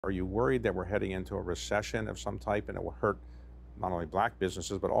Are you worried that we're heading into a recession of some type and it will hurt not only black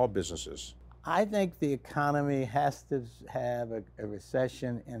businesses, but all businesses? I think the economy has to have a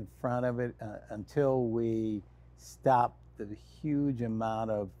recession in front of it until we stop the huge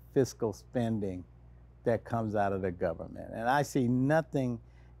amount of fiscal spending that comes out of the government. And I see nothing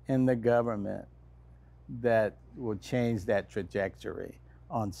in the government that will change that trajectory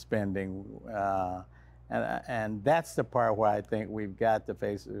on spending. And that's the part where I think we've got to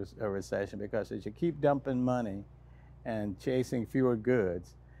face a recession, because as you keep dumping money and chasing fewer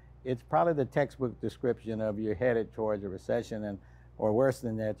goods, it's probably the textbook description of you're headed towards a recession, and or worse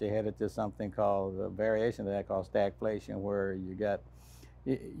than that, you're headed to something called a variation of that called stagflation, where you got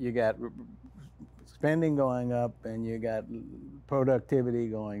spending going up and you got productivity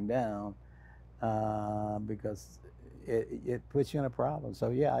going down, because it puts you in a problem. So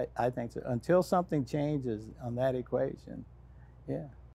yeah, I think so. Until something changes on that equation, yeah.